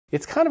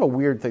It's kind of a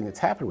weird thing that's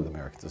happened with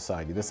American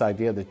society, this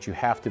idea that you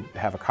have to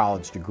have a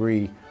college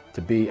degree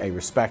to be a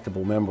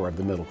respectable member of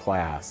the middle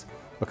class,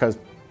 because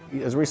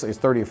as recently as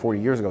 30 or 40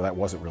 years ago, that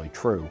wasn't really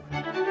true.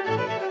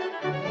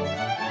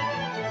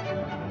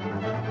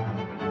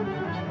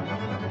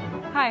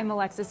 Hi, I'm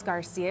Alexis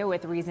Garcia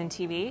with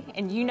ReasonTV,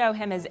 and you know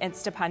him as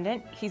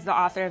Instapundit. He's the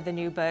author of the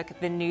new book,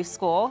 The New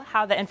School,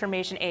 How the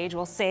Information Age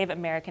Will Save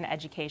American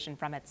Education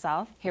from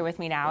Itself. Here with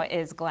me now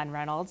is Glenn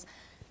Reynolds.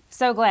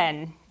 So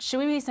Glenn, should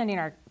we be sending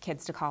our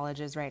kids to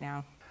colleges right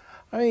now?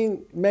 I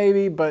mean,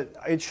 maybe, but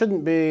it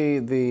shouldn't be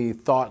the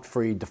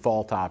thought-free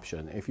default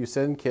option. If you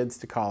send kids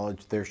to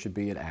college, there should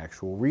be an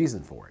actual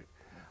reason for it.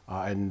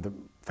 And the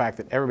fact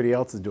that everybody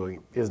else is doing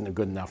it isn't a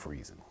good enough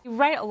reason. You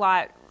write a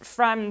lot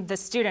from the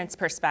student's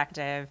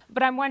perspective,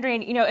 but I'm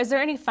wondering, is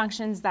there any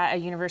functions that a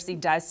university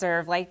does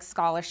serve, like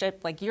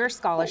scholarship, like your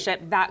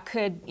scholarship, that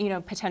could,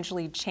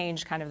 potentially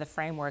change kind of the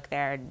framework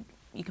there?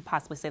 You could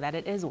possibly say that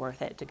it is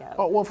worth it to go.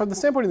 Oh, well, from the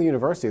standpoint of the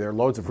university, there are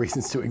loads of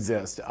reasons to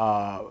exist,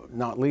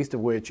 not least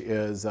of which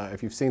is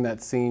if you've seen that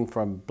scene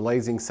from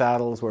Blazing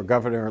Saddles where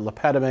Governor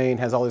Lepedemain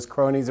has all his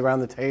cronies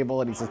around the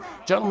table and he says,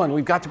 "Gentlemen,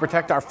 we've got to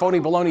protect our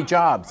phony baloney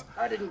jobs."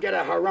 I didn't get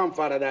a harumph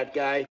out of that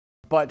guy.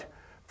 But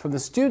from the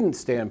student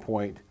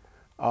standpoint,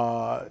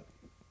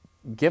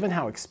 given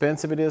how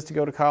expensive it is to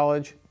go to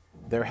college,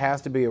 there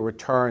has to be a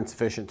return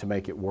sufficient to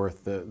make it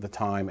worth the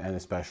time and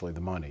especially the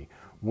money.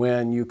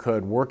 When you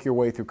could work your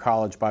way through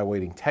college by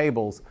waiting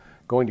tables,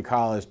 going to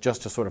college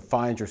just to sort of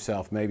find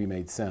yourself maybe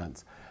made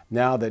sense.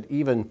 Now that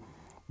even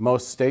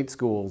most state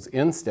schools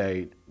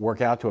in-state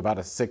work out to about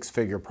a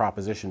six-figure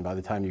proposition by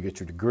the time you get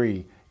your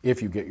degree, if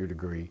you get your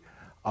degree,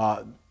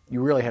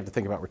 you really have to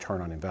think about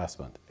return on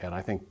investment. And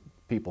I think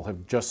people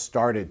have just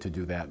started to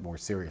do that more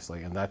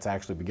seriously, and that's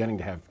actually beginning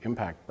to have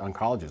impact on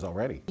colleges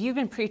already. You've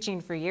been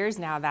preaching for years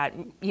now that,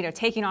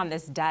 taking on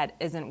this debt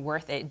isn't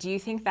worth it. Do you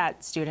think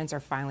that students are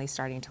finally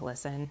starting to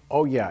listen?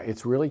 Oh yeah,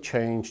 it's really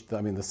changed.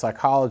 I mean, the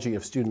psychology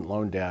of student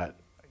loan debt,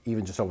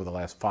 even just over the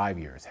last 5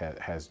 years,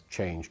 has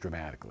changed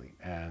dramatically.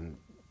 And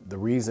the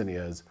reason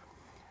is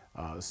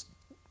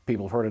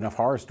people have heard enough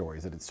horror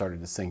stories that it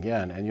started to sink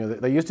in.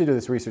 And they used to do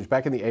this research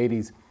back in the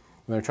 80s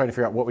when they were trying to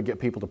figure out what would get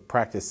people to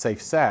practice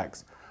safe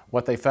sex.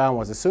 What they found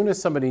was as soon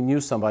as somebody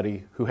knew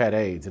somebody who had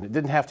AIDS, and it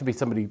didn't have to be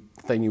somebody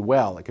they knew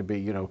well, it could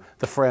be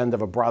the friend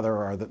of a brother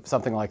or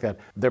something like that,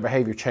 their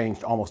behavior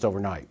changed almost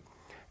overnight.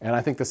 And I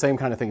think the same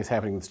kind of thing is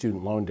happening with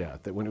student loan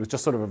debt, that when it was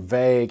just sort of a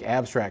vague,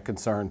 abstract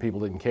concern,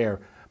 people didn't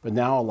care. But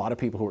now a lot of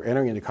people who are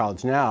entering into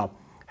college now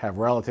have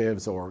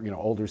relatives or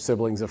older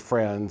siblings of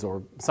friends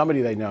or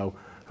somebody they know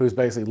who's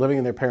basically living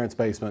in their parents'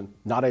 basement,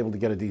 not able to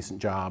get a decent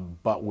job,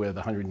 but with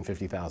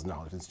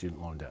 $150,000 in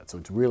student loan debt. So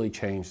it's really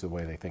changed the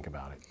way they think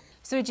about it.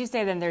 So would you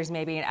say then there's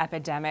maybe an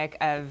epidemic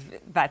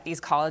that these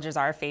colleges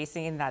are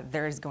facing, that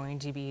there's going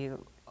to be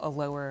a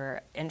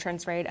lower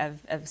entrance rate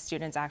of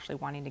students actually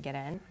wanting to get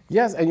in?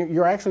 Yes, and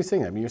you're actually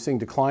seeing that. I mean, you're seeing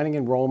declining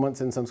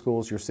enrollments in some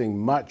schools. You're seeing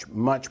much,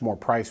 much more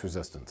price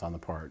resistance on the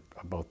part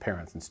of both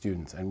parents and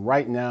students. And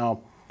right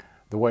now,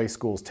 the way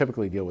schools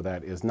typically deal with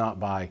that is not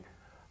by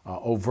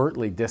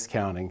overtly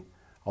discounting,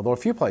 although a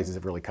few places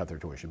have really cut their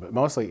tuition, but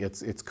mostly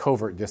it's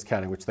covert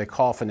discounting, which they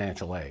call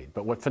financial aid.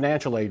 But what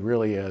financial aid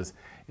really is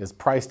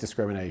price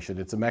discrimination.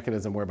 It's a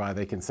mechanism whereby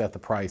they can set the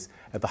price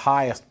at the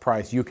highest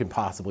price you can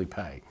possibly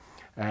pay.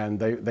 And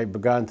they've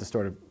begun to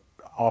sort of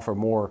offer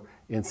more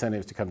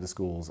incentives to come to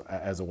schools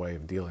as a way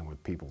of dealing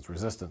with people's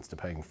resistance to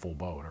paying full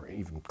boat or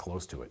even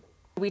close to it.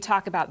 We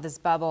talk about this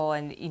bubble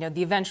and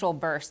the eventual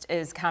burst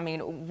is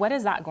coming. What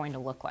is that going to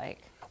look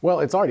like? Well,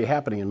 it's already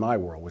happening in my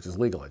world, which is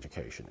legal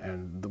education,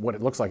 and what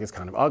it looks like is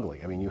kind of ugly.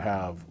 I mean, you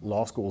have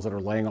law schools that are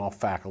laying off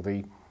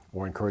faculty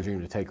or encouraging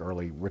them to take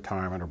early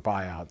retirement or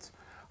buyouts.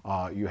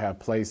 You have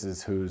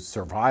places whose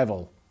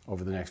survival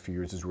over the next few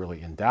years is really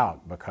in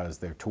doubt because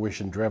they're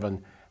tuition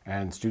driven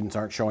and students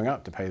aren't showing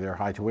up to pay their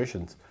high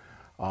tuitions.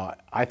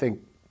 I think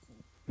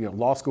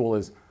law school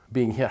is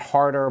being hit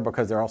harder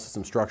because there are also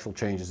some structural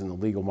changes in the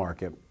legal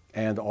market,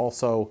 and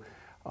also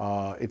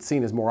it's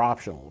seen as more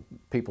optional.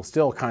 People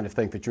still kind of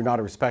think that you're not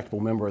a respectable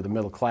member of the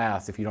middle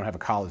class if you don't have a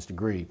college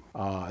degree,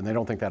 and they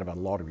don't think that about a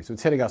law degree. So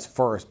it's hitting us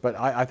first, but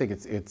I think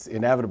it's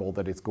inevitable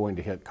that it's going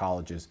to hit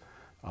colleges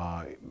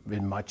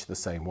in much the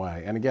same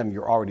way. And again,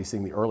 you're already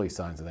seeing the early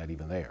signs of that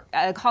even there.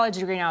 A college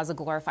degree now is a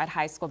glorified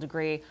high school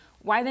degree.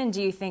 Why then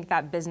do you think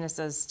that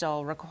businesses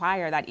still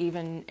require that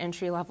even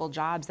entry-level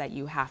jobs that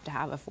you have to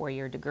have a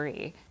four-year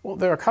degree? Well,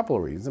 there are a couple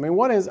of reasons. I mean,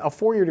 one is a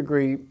four-year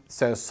degree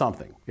says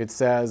something. It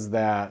says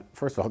that,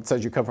 first of all, it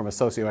says you come from a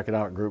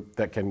socioeconomic group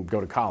that can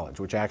go to college,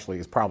 which actually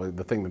is probably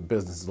the thing that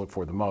businesses look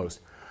for the most.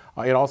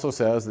 It also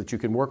says that you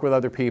can work with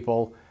other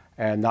people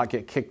and not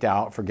get kicked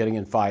out for getting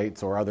in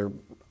fights or other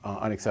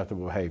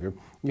unacceptable behavior.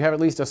 You have at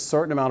least a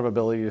certain amount of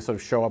ability to sort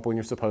of show up when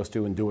you're supposed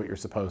to and do what you're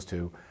supposed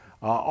to,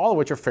 all of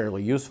which are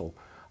fairly useful.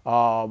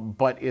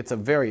 But it's a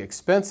very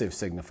expensive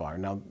signifier.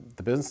 Now,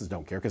 the businesses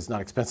don't care because it's not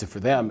expensive for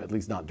them, at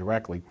least not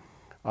directly.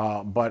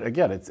 But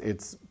again,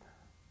 it's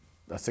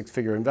a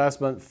six-figure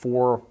investment,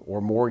 4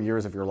 or more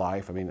years of your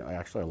life. I mean,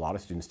 actually, a lot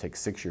of students take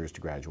 6 years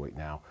to graduate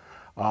now.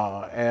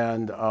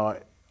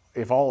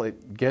 If all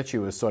it gets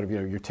you is sort of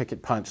your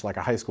ticket punch like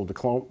a high school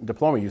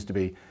diploma used to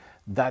be,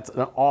 that's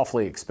an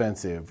awfully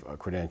expensive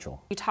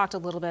credential. You talked a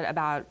little bit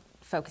about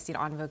focusing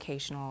on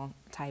vocational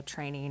type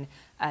training.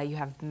 You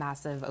have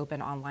massive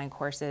open online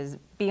courses.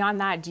 Beyond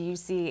that, do you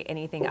see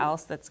anything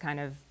else that's kind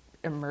of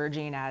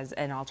emerging as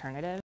an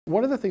alternative?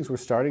 One of the things we're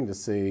starting to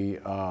see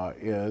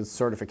is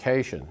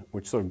certification,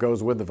 which sort of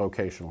goes with the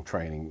vocational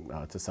training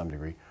to some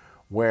degree,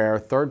 where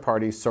third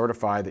parties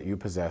certify that you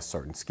possess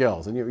certain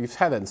skills. And you've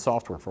had that in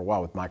software for a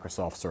while with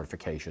Microsoft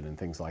certification and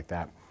things like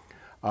that.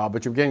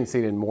 But you're beginning to see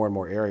it in more and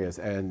more areas.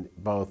 And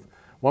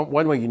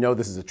one way you know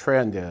this is a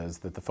trend is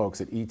that the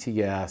folks at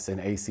ETS and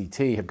ACT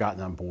have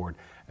gotten on board,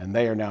 and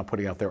they are now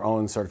putting out their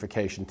own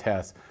certification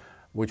tests,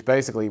 which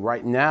basically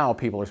right now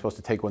people are supposed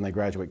to take when they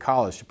graduate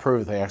college to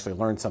prove that they actually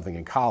learned something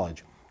in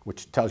college,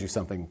 which tells you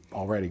something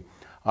already.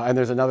 And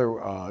there's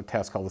another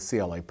test called the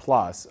CLA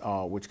Plus,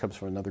 which comes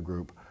from another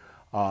group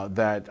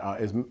that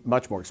is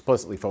much more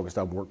explicitly focused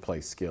on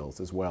workplace skills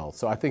as well.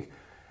 So I think,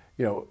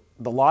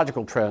 the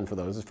logical trend for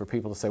those is for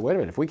people to say, wait a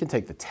minute, if we can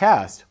take the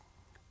test,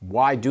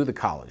 why do the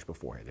college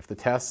beforehand? If the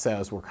test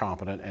says we're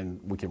competent and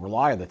we can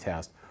rely on the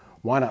test,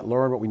 why not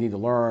learn what we need to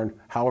learn,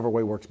 however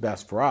way works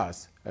best for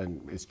us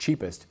and is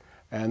cheapest,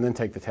 and then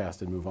take the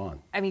test and move on?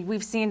 I mean,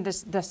 we've seen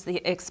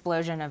the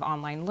explosion of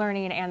online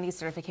learning and these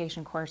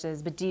certification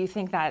courses, but do you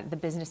think that the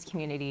business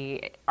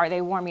community, are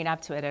they warming up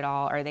to it at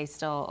all? Or are they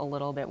still a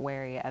little bit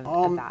wary of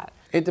that?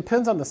 It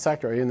depends on the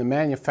sector. In the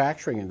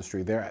manufacturing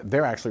industry,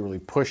 they're actually really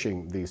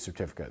pushing these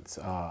certificates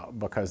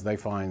because they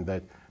find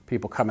that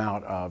people come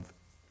out of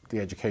the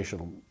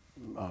educational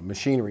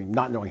machinery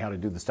not knowing how to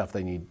do the stuff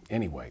they need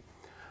anyway.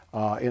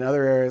 In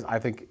other areas, I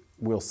think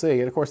we'll see,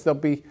 and of course there'll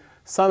be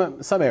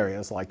some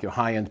areas like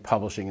high-end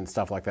publishing and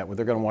stuff like that where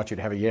they're going to want you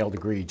to have a Yale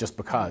degree just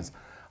because.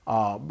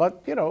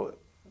 But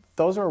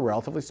those are a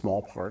relatively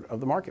small part of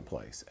the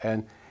marketplace,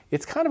 and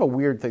it's kind of a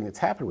weird thing that's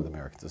happened with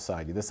American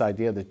society. This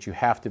idea that you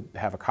have to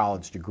have a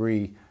college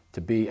degree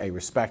to be a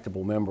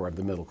respectable member of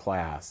the middle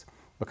class,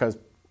 because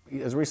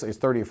as recently as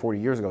 30 or 40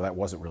 years ago, that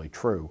wasn't really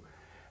true.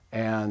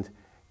 And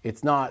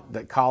it's not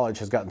that college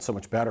has gotten so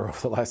much better over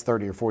the last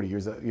 30 or 40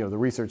 years. The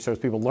research shows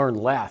people learn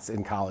less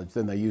in college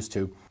than they used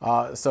to.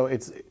 So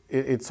it's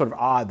sort of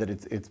odd that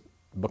it's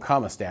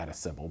become a status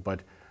symbol.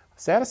 But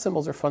status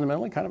symbols are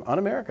fundamentally kind of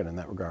un-American in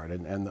that regard.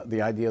 And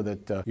the idea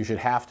that you should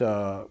have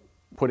to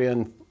put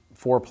in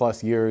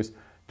 4+ years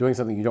doing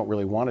something you don't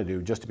really want to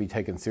do just to be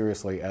taken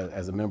seriously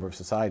as a member of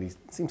society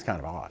seems kind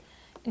of odd.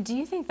 Do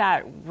you think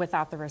that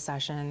without the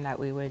recession that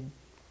we would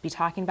be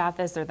talking about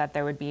this, or that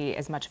there would be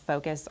as much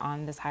focus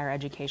on this higher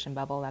education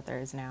bubble that there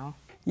is now?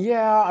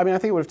 Yeah, I mean, I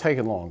think it would have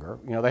taken longer.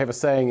 They have a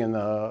saying in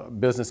the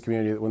business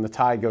community that when the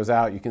tide goes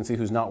out, you can see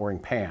who's not wearing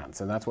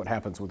pants, and that's what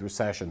happens with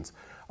recessions.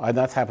 And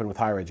that's happened with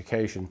higher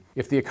education.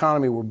 If the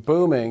economy were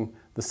booming,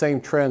 the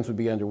same trends would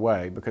be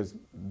underway, because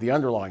the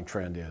underlying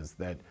trend is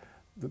that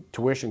the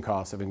tuition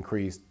costs have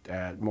increased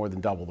at more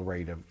than double the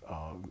rate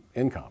of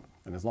income.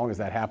 And as long as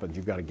that happens,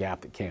 you've got a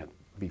gap that can't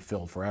be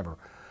filled forever.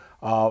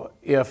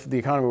 If the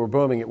economy were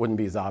booming, it wouldn't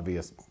be as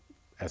obvious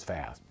as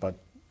fast. But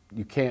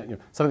you can't,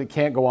 something that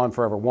can't go on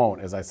forever won't,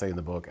 as I say in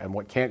the book. And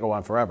what can't go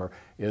on forever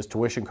is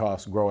tuition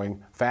costs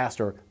growing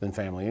faster than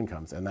family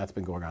incomes. And that's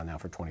been going on now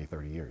for 20,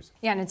 30 years.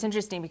 Yeah, and it's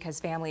interesting because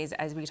families,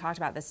 as we talked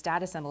about, the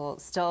status symbol,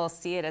 still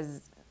see it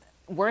as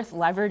worth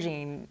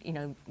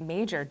leveraging,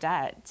 major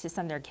debt to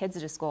send their kids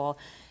to school.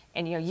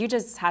 And you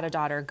just had a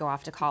daughter go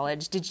off to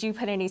college. Did you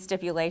put any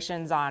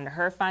stipulations on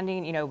her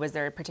funding? Was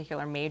there a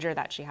particular major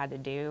that she had to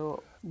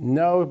do?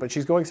 No, but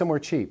she's going somewhere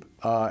cheap,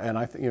 and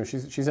I think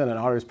she's in an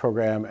honors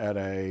program at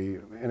a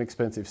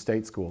inexpensive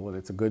state school, and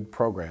it's a good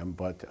program.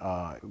 But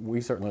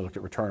we certainly looked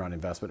at return on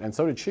investment, and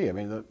so did she. I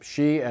mean,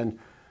 she and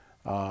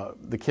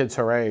the kids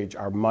her age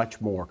are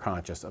much more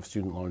conscious of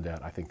student loan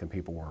debt, I think, than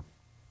people were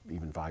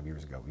even 5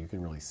 years ago. You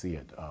can really see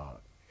it,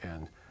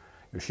 and.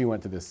 She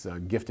went to this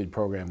gifted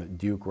program that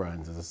Duke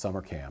runs as a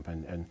summer camp,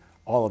 and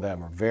all of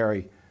them are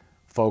very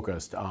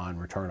focused on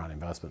return on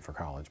investment for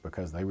college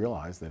because they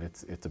realize that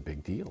it's a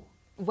big deal.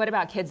 What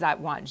about kids that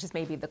want just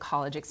maybe the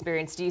college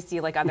experience? Do you see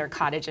like other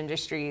cottage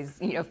industries,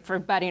 for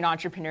budding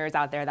entrepreneurs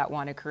out there that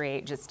want to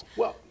create just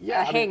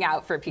a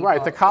hangout for people?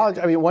 Right, the college,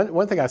 I mean,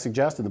 one thing I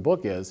suggest in the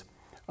book is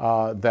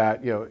that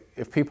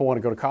if people want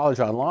to go to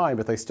college online,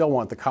 but they still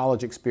want the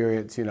college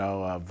experience,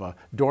 of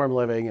dorm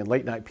living and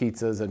late night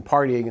pizzas and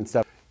partying and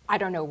stuff. I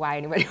don't know why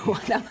anybody would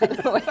want that, by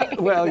the way.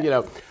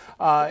 Well,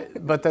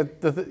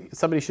 but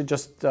somebody should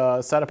just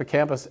set up a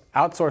campus,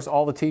 outsource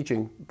all the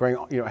teaching,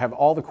 have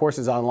all the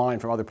courses online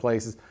from other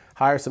places,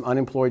 hire some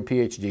unemployed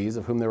PhDs,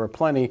 of whom there are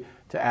plenty,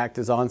 to act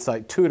as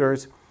on-site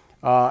tutors,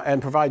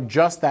 and provide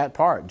just that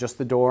part, just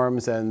the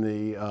dorms and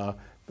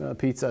the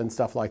pizza and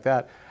stuff like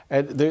that.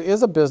 And there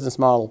is a business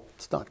model,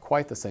 it's not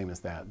quite the same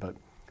as that, but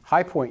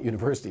High Point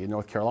University in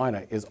North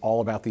Carolina is all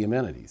about the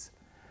amenities.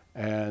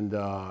 And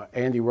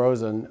Andy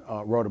Rosen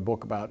wrote a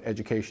book about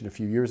education a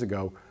few years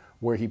ago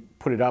where he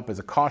put it up as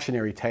a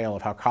cautionary tale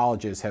of how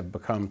colleges have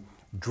become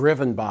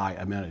driven by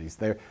amenities.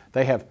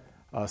 They have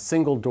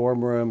single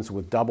dorm rooms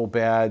with double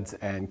beds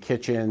and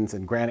kitchens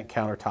and granite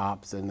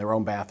countertops and their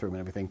own bathroom and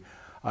everything.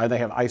 They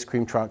have ice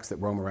cream trucks that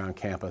roam around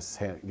campus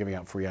giving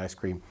out free ice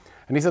cream.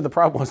 And he said the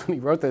problem was when he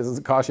wrote this as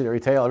a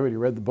cautionary tale, everybody who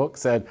read the book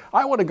said,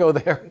 I want to go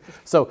there.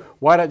 So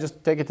why not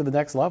just take it to the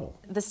next level?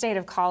 The state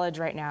of college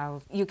right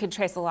now, you could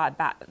trace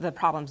the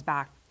problems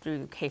back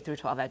through K through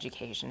 12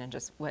 education and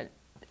just what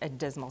a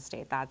dismal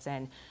state that's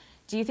in.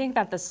 Do you think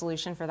that the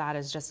solution for that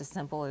is just as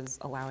simple as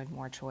allowing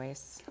more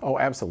choice? Oh,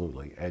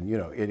 absolutely. And you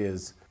know,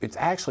 it's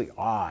actually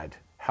odd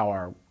how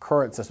our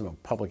current system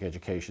of public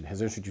education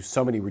has introduced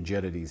so many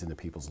rigidities into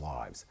people's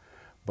lives,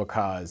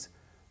 because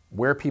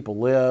where people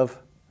live,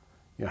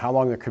 you know, how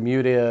long their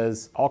commute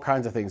is, all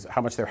kinds of things,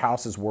 how much their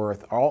house is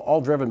worth, all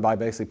driven by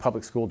basically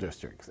public school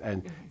districts.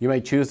 And you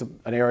may choose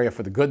an area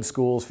for the good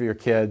schools for your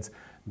kids,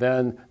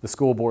 then the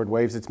school board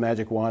waves its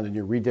magic wand and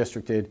you're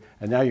redistricted,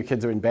 and now your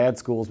kids are in bad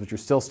schools, but you're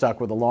still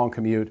stuck with a long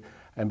commute.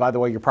 And by the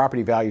way, your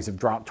property values have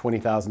dropped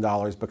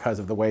 $20,000 because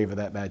of the wave of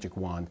that magic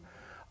wand.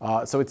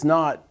 So it's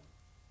not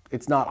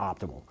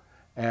optimal.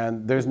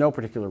 And there's no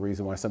particular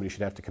reason why somebody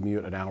should have to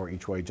commute an hour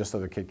each way just so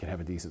their kid can have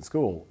a decent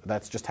school.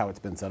 That's just how it's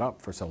been set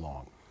up for so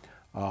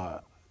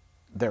long.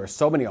 There are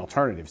so many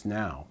alternatives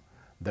now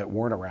that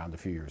weren't around a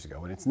few years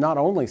ago. And it's not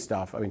only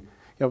stuff, I mean,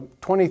 you know,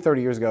 20,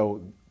 30 years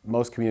ago,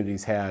 most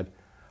communities had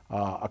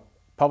a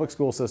public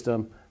school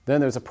system, then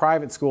there's a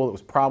private school that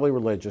was probably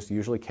religious,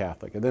 usually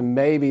Catholic, and then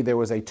maybe there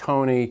was a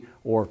Tony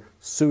or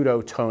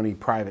pseudo-Tony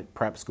private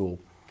prep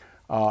school,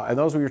 and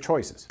those were your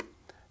choices.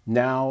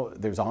 Now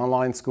there's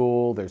online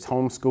school, there's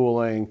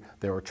homeschooling,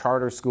 there are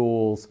charter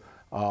schools,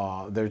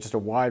 there's just a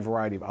wide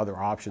variety of other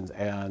options,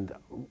 and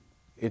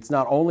it's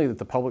not only that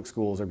the public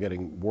schools are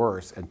getting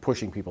worse and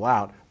pushing people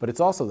out, but it's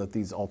also that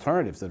these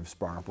alternatives that have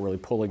sprung up are really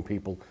pulling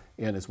people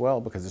in as well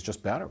because it's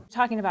just better.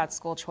 Talking about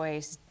school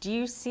choice, do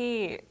you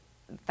see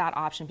that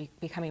option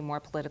becoming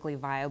more politically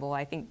viable?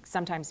 I think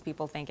sometimes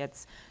people think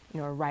it's, you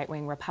know, a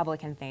right-wing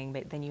Republican thing,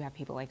 but then you have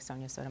people like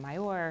Sonia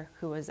Sotomayor,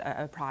 who was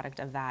a product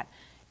of that.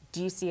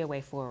 Do you see a way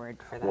forward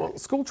for that? Well,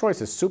 school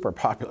choice is super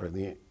popular in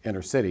the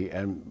inner city,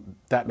 and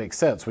that makes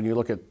sense when you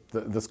look at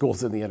the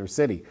schools in the inner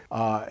city.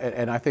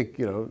 And I think,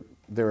 you know,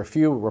 there are a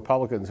few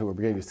Republicans who are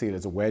beginning to see it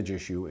as a wedge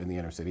issue in the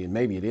inner city, and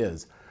maybe it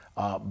is.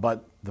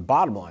 But the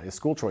bottom line is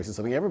school choice is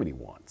something everybody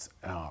wants,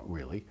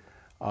 really.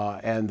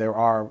 And there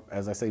are,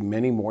 as I say,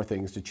 many more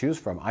things to choose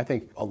from. I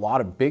think a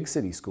lot of big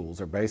city schools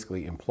are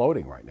basically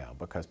imploding right now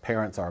because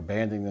parents are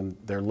abandoning them.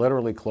 They're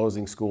literally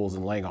closing schools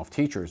and laying off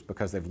teachers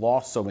because they've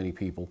lost so many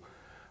people.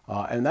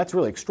 And that's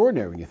really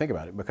extraordinary when you think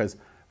about it, because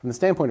from the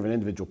standpoint of an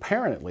individual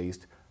parent at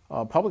least,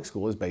 public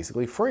school is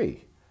basically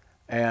free.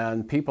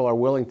 And people are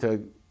willing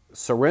to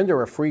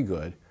surrender a free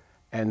good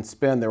and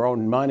spend their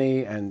own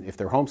money, and if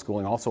they're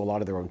homeschooling, also a lot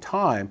of their own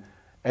time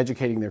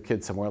educating their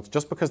kids somewhere else,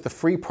 just because the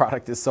free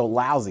product is so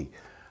lousy.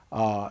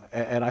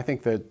 And I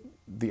think that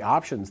the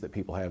options that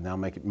people have now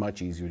make it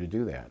much easier to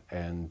do that.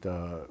 And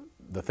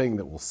the thing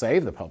that will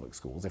save the public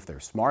schools, if they're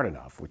smart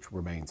enough, which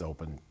remains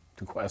open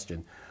to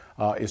question,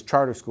 is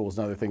charter schools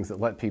and other things that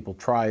let people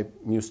try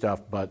new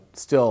stuff, but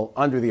still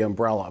under the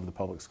umbrella of the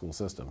public school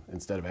system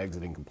instead of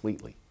exiting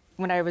completely.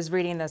 When I was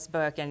reading this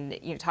book and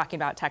talking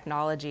about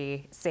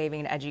technology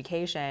saving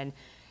education,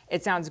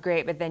 it sounds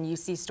great, but then you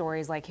see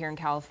stories like here in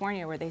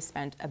California where they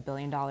spent $1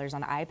 billion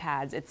on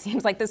iPads. It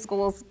seems like the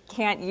schools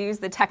can't use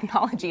the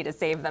technology to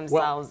save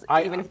themselves,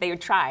 even if they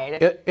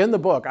tried. In the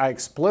book, I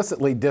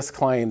explicitly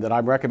disclaim that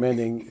I'm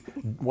recommending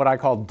what I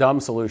call dumb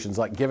solutions,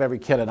 like give every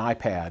kid an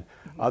iPad.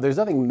 There's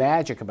nothing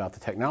magic about the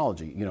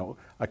technology. You know,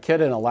 a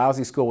kid in a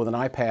lousy school with an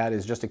iPad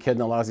is just a kid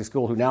in a lousy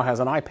school who now has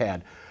an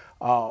iPad.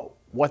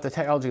 What the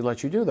technology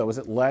lets you do, though, is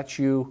it lets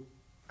you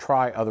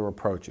try other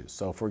approaches.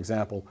 So, for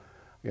example,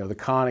 you know, the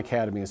Khan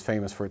Academy is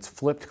famous for its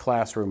flipped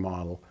classroom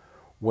model,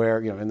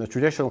 where, you know, in the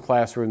traditional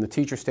classroom, the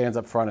teacher stands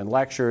up front and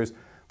lectures.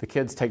 The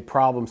kids take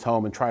problems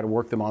home and try to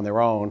work them on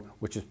their own,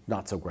 which is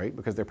not so great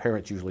because their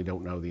parents usually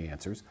don't know the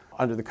answers.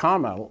 Under the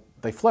Khan model,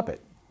 they flip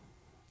it.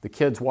 The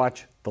kids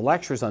watch the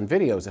lectures on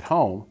videos at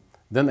home,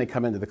 then they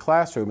come into the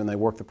classroom and they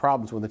work the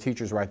problems when the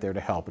teacher's right there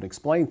to help and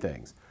explain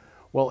things.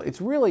 Well,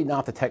 it's really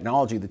not the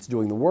technology that's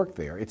doing the work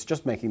there. It's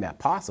just making that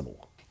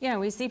possible. Yeah,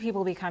 we see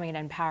people becoming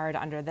empowered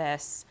under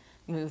this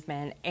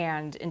movement.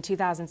 And in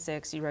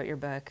 2006, you wrote your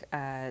book,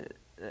 An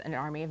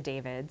Army of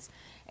Davids,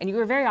 and you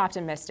were very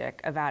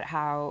optimistic about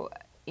how,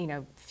 you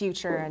know,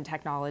 future and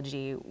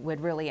technology would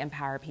really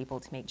empower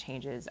people to make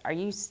changes. Are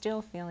you still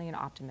feeling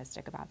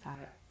optimistic about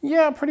that?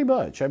 Yeah, pretty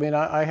much. I mean,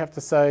 I have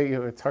to say, you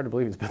know, it's hard to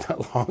believe it's been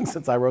that long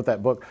since I wrote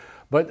that book,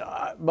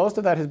 but most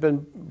of that has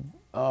been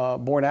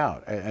borne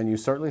out, and you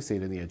certainly see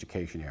it in the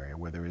education area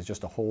where there is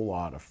just a whole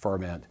lot of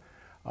ferment.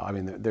 I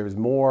mean, there's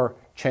more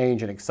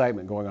change and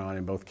excitement going on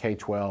in both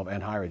K-12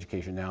 and higher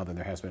education now than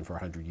there has been for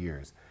 100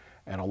 years.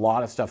 And a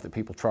lot of stuff that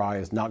people try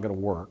is not going to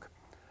work,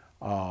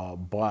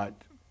 but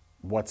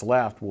what's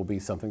left will be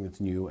something that's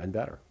new and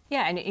better.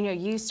 Yeah, and you know,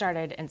 you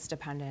started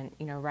Instapundit,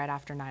 you know, right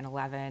after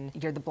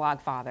 9/11. You're the blog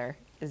father,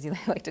 as you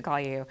like to call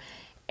you.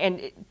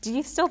 And do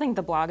you still think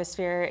the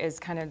blogosphere is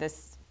kind of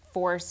this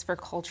force for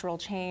cultural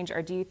change,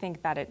 or do you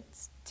think that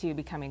it's too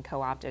becoming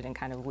co-opted and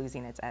kind of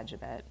losing its edge a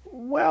bit?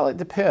 Well, it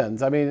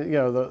depends. I mean, you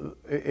know,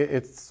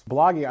 it's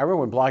blogging. I remember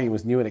when blogging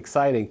was new and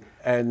exciting,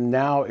 and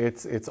now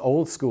it's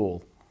old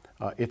school.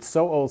 It's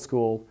so old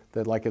school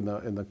that, like in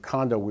the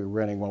condo we were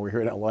renting while we were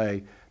here in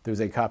LA, there's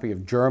a copy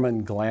of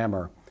German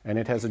Glamour, and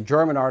it has a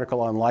German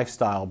article on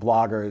lifestyle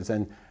bloggers,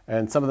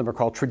 and some of them are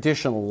called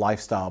traditional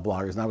lifestyle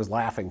bloggers. And I was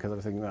laughing because I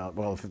was thinking,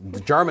 well, if the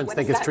Germans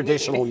think it's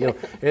traditional, you know,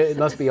 it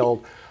must be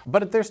old.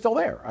 But they're still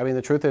there. I mean,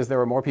 the truth is there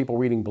are more people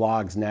reading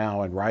blogs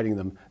now and writing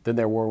them than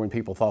there were when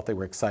people thought they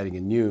were exciting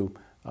and new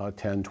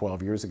 10,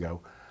 12 years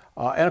ago.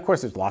 And of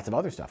course, there's lots of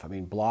other stuff. I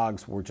mean,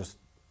 blogs were just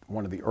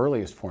one of the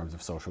earliest forms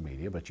of social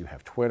media, but you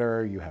have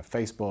Twitter, you have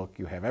Facebook,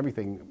 you have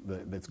everything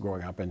that's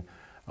growing up, and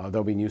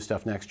there'll be new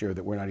stuff next year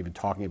that we're not even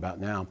talking about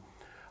now.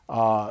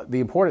 The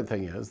important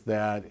thing is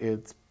that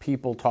it's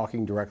people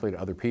talking directly to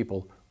other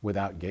people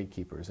without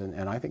gatekeepers,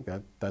 and I think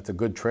that's a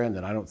good trend,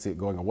 and I don't see it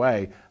going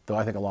away, though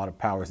I think a lot of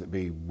powers that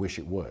be wish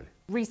it would.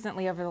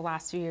 Recently, over the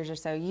last few years or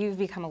so, you've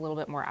become a little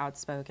bit more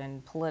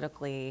outspoken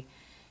politically,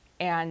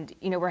 and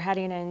you know, we're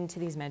heading into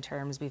these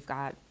midterms. We've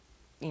got,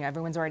 you know,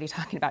 everyone's already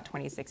talking about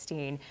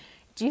 2016.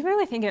 Do you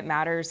really think it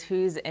matters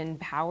who's in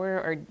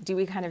power, or do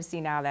we kind of see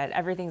now that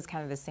everything's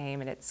kind of the same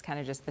and it's kind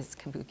of just this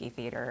kabuki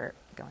theater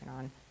going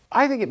on?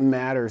 I think it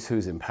matters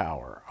who's in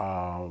power.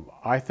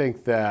 I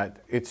think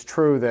that it's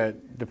true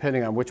that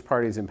depending on which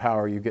party's in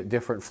power, you get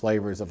different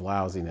flavors of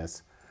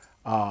lousiness.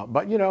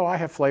 But you know, I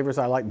have flavors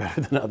I like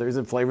better than others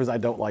and flavors I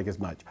don't like as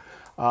much.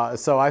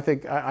 So I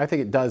think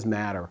it does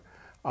matter.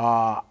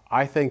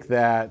 I think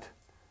that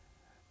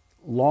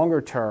longer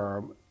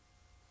term,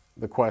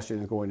 the question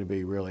is going to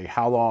be really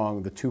how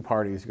long the two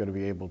parties are going to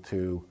be able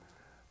to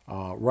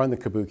run the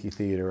kabuki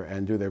theater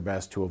and do their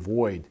best to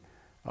avoid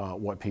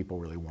what people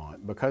really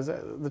want. Because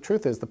the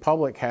truth is the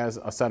public has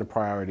a set of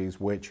priorities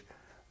which,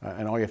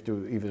 and all you have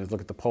to do even is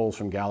look at the polls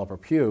from Gallup or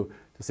Pew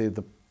to see that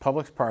the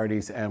public's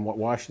priorities and what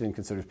Washington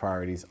considers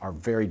priorities are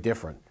very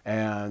different.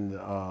 And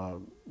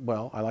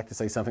well, I like to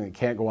say something that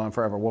can't go on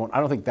forever won't. I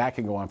don't think that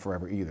can go on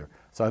forever either.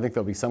 So I think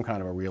there'll be some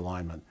kind of a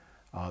realignment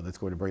that's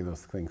going to bring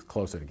those things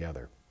closer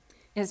together.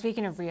 And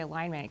speaking of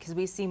realignment, because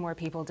we see more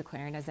people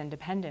declaring as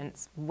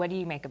independents, what do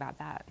you make about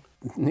that?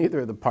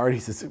 Neither of the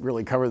parties has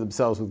really covered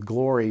themselves with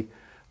glory,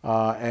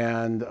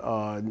 and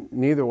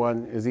neither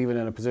one is even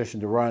in a position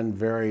to run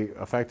very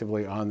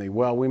effectively on the,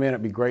 well, we may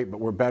not be great, but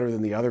we're better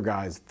than the other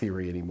guys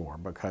theory anymore,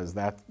 because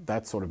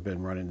that's sort of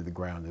been run into the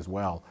ground as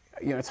well.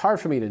 You know, it's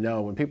hard for me to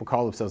know when people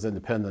call themselves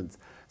independents.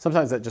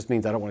 Sometimes that just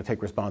means I don't want to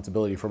take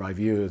responsibility for my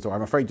views, or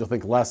I'm afraid you'll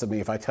think less of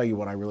me if I tell you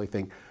what I really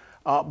think.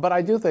 But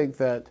I do think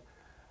that,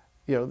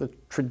 you know, the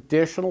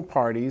traditional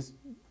parties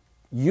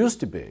used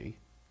to be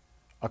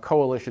a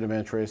coalition of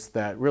interests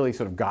that really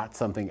sort of got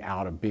something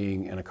out of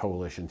being in a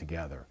coalition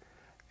together.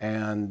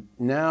 And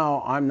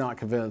now I'm not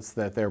convinced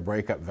that their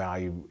breakup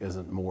value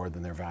isn't more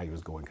than their value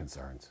as going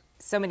concerns.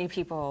 So many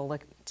people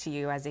look to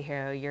you as a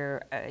hero.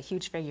 You're a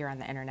huge figure on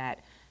the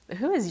internet. But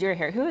who is your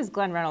hero? Who is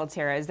Glenn Reynolds'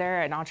 hero? Is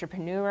there an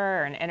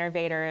entrepreneur or an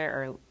innovator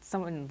or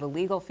someone in the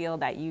legal field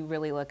that you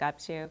really look up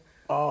to?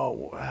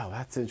 Oh, wow,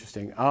 that's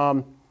interesting.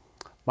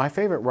 My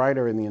favorite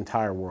writer in the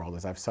entire world,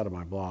 as I've said on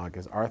my blog,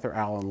 is Arthur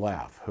Allen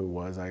Leff, who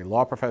was a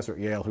law professor at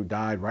Yale who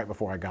died right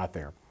before I got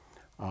there.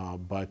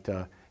 But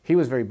he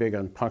was very big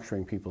on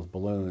puncturing people's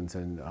balloons,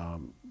 and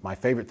my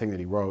favorite thing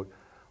that he wrote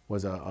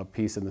was a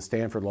piece in the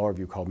Stanford Law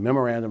Review called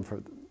Memorandum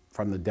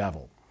from the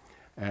Devil.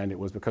 And it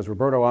was because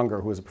Roberto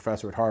Unger, who was a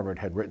professor at Harvard,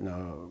 had written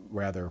a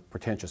rather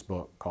pretentious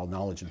book called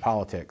Knowledge and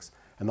Politics.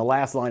 And the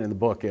last line in the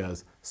book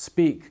is,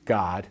 "Speak,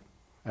 God."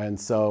 And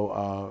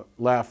so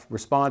Leff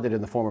responded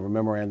in the form of a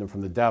memorandum from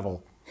the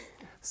devil,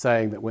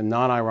 saying that when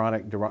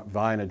non-ironic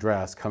divine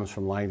address comes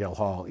from Langdale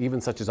Hall,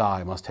 even such as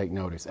I must take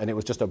notice. And it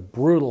was just a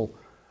brutal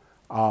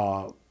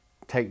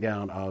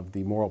takedown of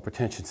the moral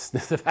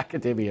pretentiousness of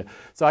academia.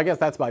 So I guess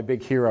that's my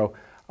big hero.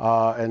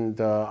 And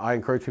I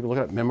encourage people to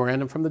look at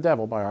Memorandum from the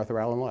Devil by Arthur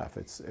Allen Leff.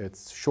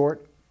 It's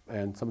short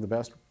and some of the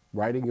best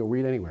writing you'll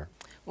read anywhere.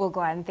 Well,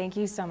 Glenn, thank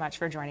you so much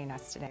for joining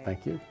us today.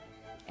 Thank you.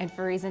 And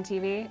for Reason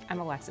TV, I'm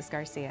Alexis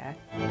Garcia.